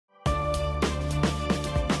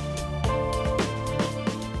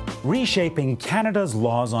Reshaping Canada's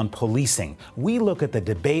laws on policing, we look at the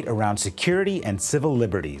debate around security and civil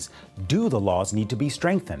liberties. Do the laws need to be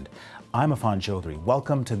strengthened? I'm Affan Chowdhry.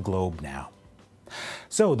 Welcome to Globe Now.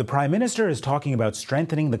 So, the Prime Minister is talking about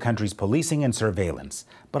strengthening the country's policing and surveillance.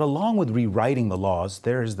 But along with rewriting the laws,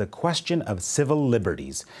 there is the question of civil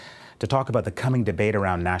liberties. To talk about the coming debate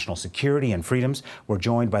around national security and freedoms, we're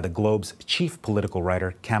joined by the Globe's chief political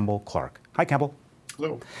writer, Campbell Clark. Hi, Campbell.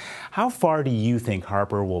 Hello. How far do you think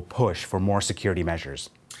Harper will push for more security measures?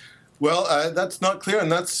 Well, that's not clear,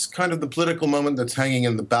 and that's kind of the political moment that's hanging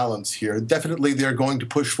in the balance here. Definitely they're going to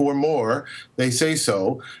push for more. They say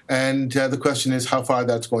so. And the question is how far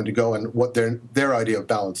that's going to go and what their idea of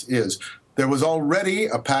balance is. There was already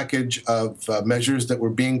a package of measures that were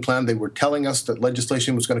being planned. They were telling us that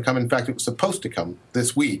legislation was going to come. In fact, it was supposed to come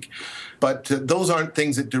this week. But those aren't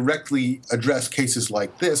things that directly address cases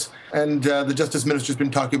like this. And the Justice Minister's been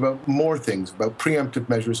talking about more things, about preemptive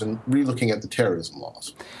measures and relooking at the terrorism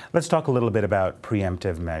laws. Let's talk a little bit about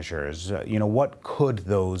preemptive measures. What could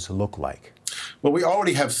those look like? Well, we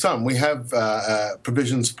already have some. We have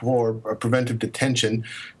provisions for preventive detention,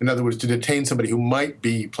 in other words, to detain somebody who might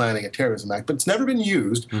be planning a terrorism act, but it's never been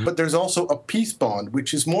used. Mm-hmm. But there's also a peace bond,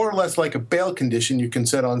 which is more or less like a bail condition you can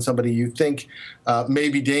set on somebody you think may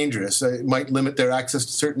be dangerous. It might limit their access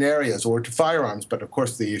to certain areas or to firearms, but of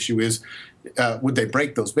course the issue is, would they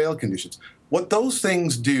break those bail conditions? What those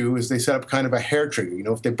things do is they set up kind of a hair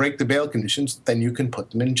trigger. If they break the bail conditions, then you can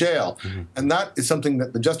put them in jail. Mm-hmm. And that is something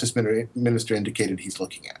that the Justice Minister indicated he's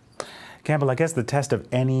looking at. Campbell, I guess the test of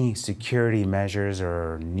any security measures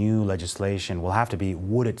or new legislation will have to be,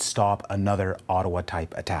 would it stop another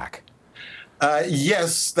Ottawa-type attack?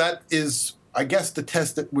 Yes, that is, I guess, the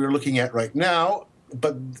test that we're looking at right now.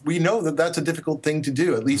 But we know that that's a difficult thing to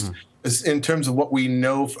do, at least in terms of what we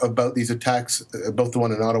know about these attacks, both the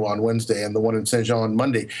one in Ottawa on Wednesday and the one in Saint-Jean on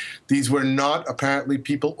Monday. These were not apparently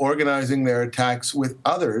people organizing their attacks with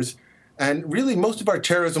others. And really, most of our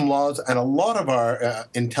terrorism laws and a lot of our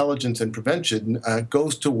intelligence and prevention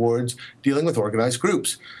goes towards dealing with organized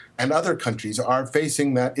groups. And other countries are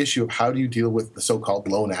facing that issue of how do you deal with the so-called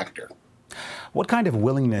lone actor. What kind of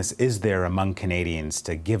willingness is there among Canadians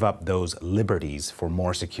to give up those liberties for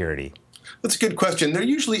more security? That's a good question. There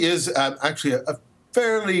usually is actually a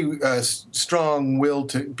fairly strong will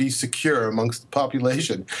to be secure amongst the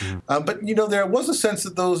population. Mm. But, there was a sense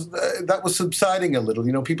that that was subsiding a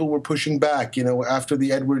little. People were pushing back. After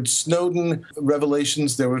the Edward Snowden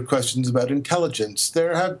revelations, there were questions about intelligence.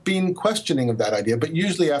 There have been questioning of that idea. But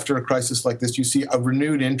usually after a crisis like this, you see a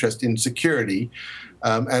renewed interest in security.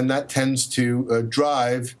 And that tends to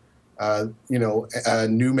drive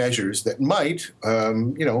new measures that might,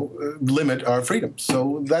 limit our freedoms.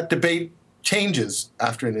 So that debate changes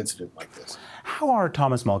after an incident like this. How are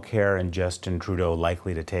Thomas Mulcair and Justin Trudeau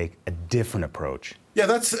likely to take a different approach? Yeah,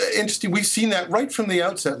 that's interesting. We've seen that right from the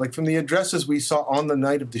outset, like from the addresses we saw on the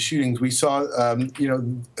night of the shootings. We saw,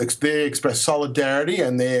 they expressed solidarity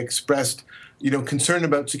and they expressed concern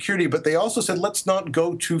about security, but they also said, let's not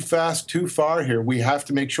go too fast, too far here. We have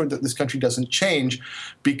to make sure that this country doesn't change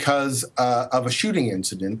because of a shooting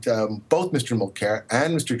incident. Both Mr. Mulcair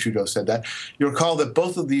and Mr. Trudeau said that. You recall that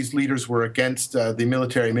both of these leaders were against the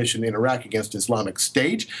military mission in Iraq against Islamic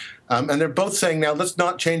State. And they're both saying now, let's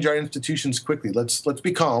not change our institutions quickly. Let's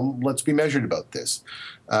be calm. Let's be measured about this.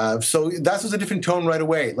 So that was a different tone right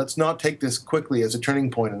away. Let's not take this quickly as a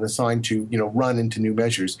turning point and a sign to, run into new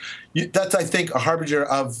measures. That's, I think, a harbinger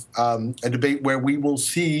of a debate where we will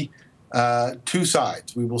see two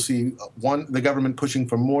sides. We will see the government pushing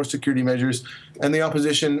for more security measures and the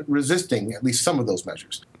opposition resisting at least some of those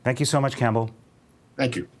measures. Thank you so much, Campbell.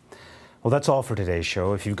 Thank you. Well, that's all for today's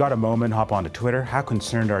show. If you've got a moment, hop onto Twitter. How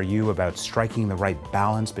concerned are you about striking the right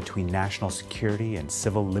balance between national security and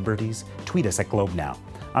civil liberties? Tweet us at Globe Now.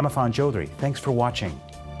 I'm Affan Chowdhry. Thanks for watching.